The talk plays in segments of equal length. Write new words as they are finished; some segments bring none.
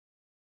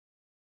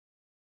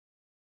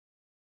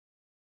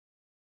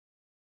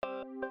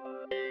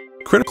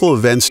Critical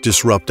events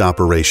disrupt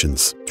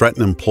operations,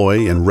 threaten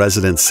employee and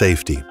resident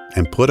safety,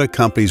 and put a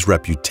company's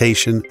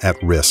reputation at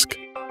risk.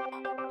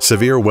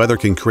 Severe weather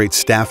can create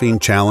staffing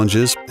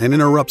challenges and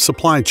interrupt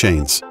supply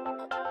chains.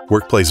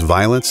 Workplace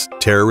violence,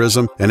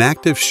 terrorism, and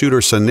active shooter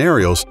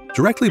scenarios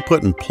directly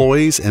put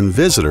employees and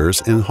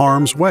visitors in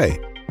harm's way.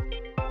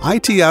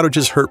 IT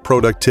outages hurt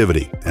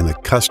productivity and the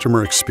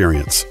customer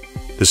experience.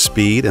 The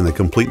speed and the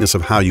completeness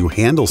of how you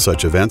handle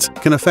such events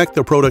can affect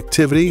the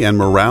productivity and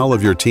morale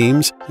of your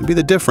teams and be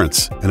the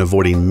difference in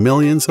avoiding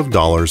millions of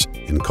dollars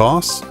in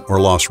costs or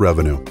lost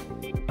revenue.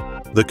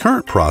 The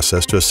current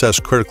process to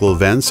assess critical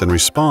events and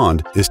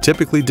respond is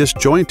typically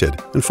disjointed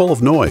and full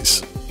of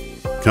noise.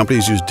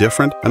 Companies use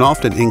different and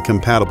often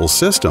incompatible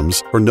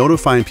systems for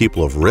notifying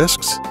people of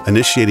risks,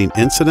 initiating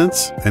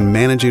incidents, and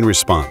managing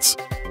response.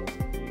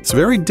 It's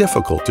very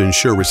difficult to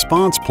ensure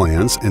response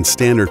plans and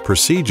standard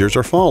procedures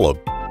are followed.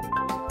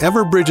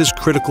 Everbridge's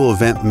Critical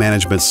Event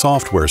Management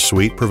software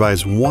suite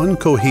provides one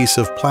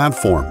cohesive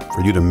platform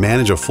for you to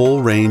manage a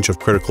full range of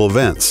critical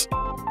events.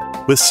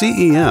 With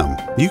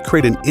CEM, you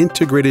create an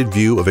integrated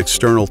view of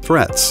external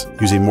threats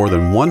using more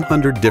than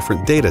 100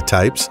 different data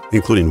types,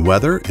 including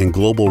weather and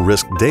global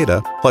risk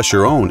data, plus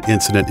your own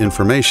incident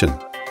information.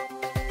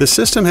 The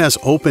system has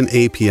open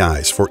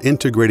APIs for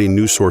integrating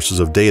new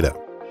sources of data.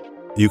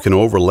 You can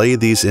overlay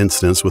these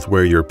incidents with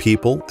where your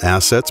people,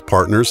 assets,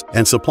 partners,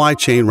 and supply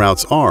chain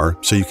routes are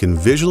so you can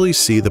visually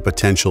see the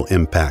potential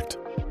impact.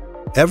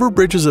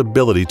 Everbridge's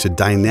ability to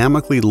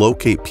dynamically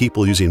locate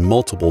people using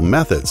multiple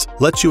methods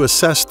lets you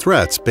assess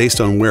threats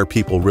based on where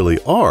people really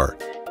are,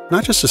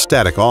 not just a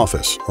static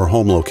office or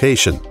home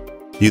location.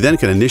 You then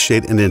can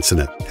initiate an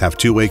incident, have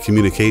two-way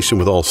communication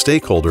with all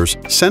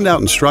stakeholders, send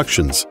out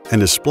instructions,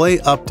 and display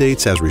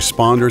updates as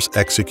responders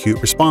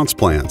execute response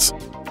plans.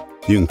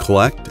 You can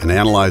collect and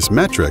analyze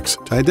metrics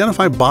to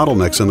identify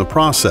bottlenecks in the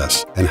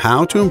process and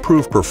how to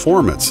improve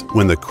performance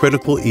when the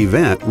critical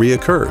event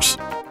reoccurs.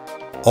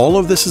 All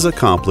of this is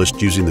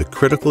accomplished using the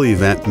Critical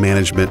Event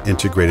Management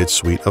Integrated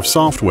Suite of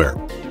software.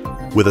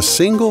 With a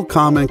single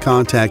common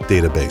contact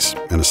database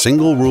and a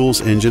single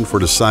rules engine for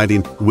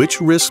deciding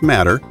which risks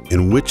matter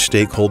and which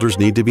stakeholders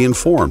need to be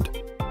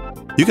informed,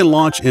 you can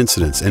launch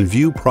incidents and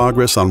view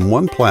progress on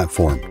one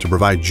platform to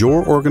provide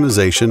your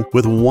organization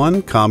with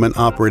one common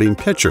operating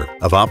picture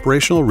of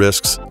operational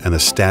risks and the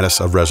status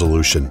of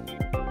resolution.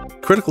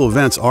 Critical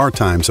events are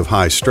times of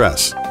high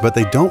stress, but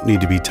they don't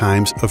need to be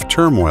times of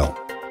turmoil.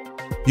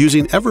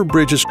 Using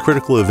Everbridge's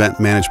Critical Event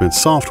Management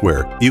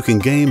software, you can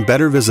gain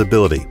better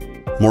visibility,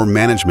 more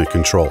management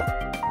control,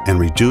 and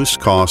reduce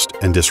cost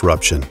and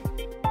disruption.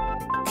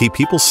 Keep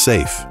people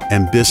safe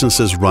and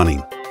businesses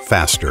running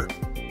faster.